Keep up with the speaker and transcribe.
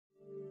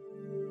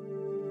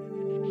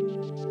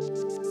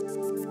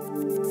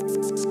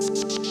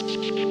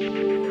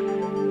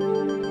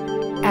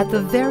At the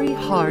very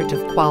heart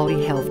of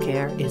quality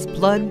healthcare is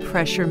blood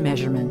pressure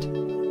measurement.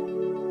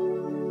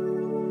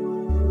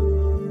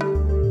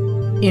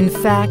 In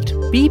fact,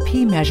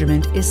 BP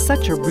measurement is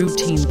such a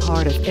routine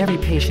part of every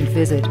patient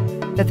visit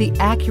that the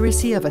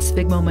accuracy of a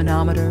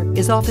sphygmomanometer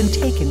is often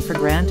taken for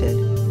granted.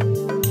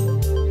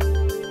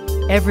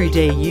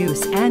 Everyday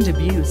use and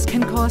abuse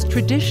can cause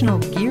traditional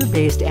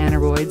gear-based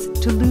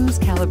aneroids to lose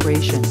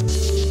calibration.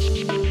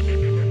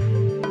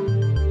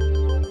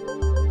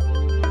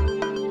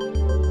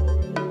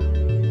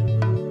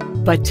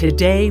 But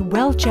today,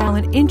 Welch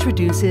Allyn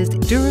introduces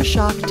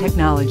DuraShock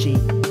Technology,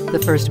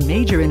 the first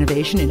major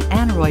innovation in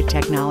Aneroid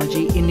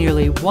technology in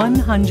nearly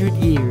 100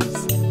 years.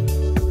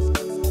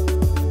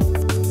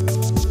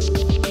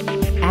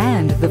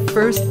 And the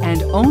first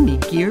and only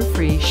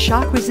gear-free,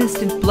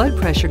 shock-resistant blood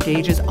pressure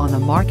gauges on the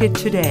market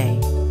today.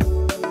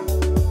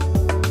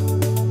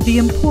 The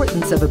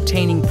importance of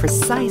obtaining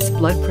precise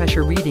blood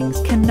pressure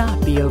readings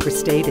cannot be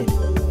overstated.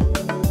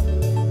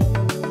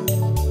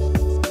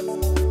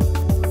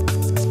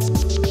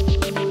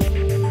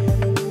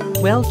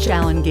 Welch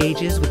Allyn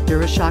gauges with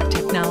DuraShock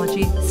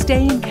technology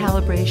stay in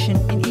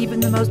calibration in even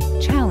the most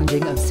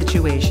challenging of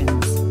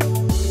situations,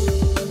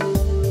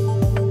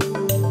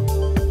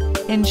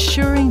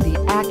 ensuring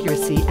the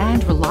accuracy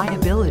and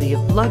reliability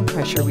of blood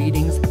pressure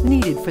readings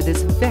needed for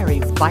this very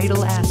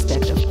vital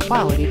aspect of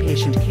quality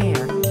patient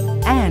care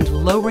and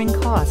lowering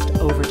cost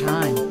over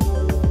time.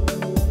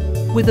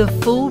 With a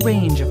full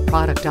range of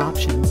product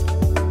options,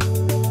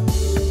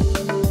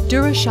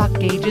 DuraShock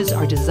gauges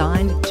are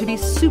designed to be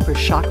super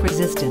shock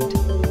resistant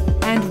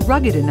and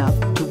rugged enough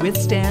to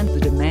withstand the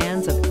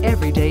demands of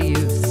everyday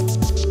use.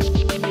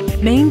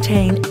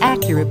 Maintain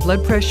accurate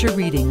blood pressure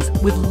readings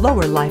with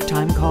lower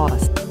lifetime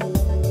cost.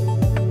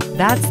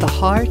 That's the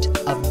heart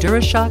of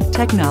DuraShock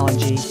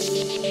technology.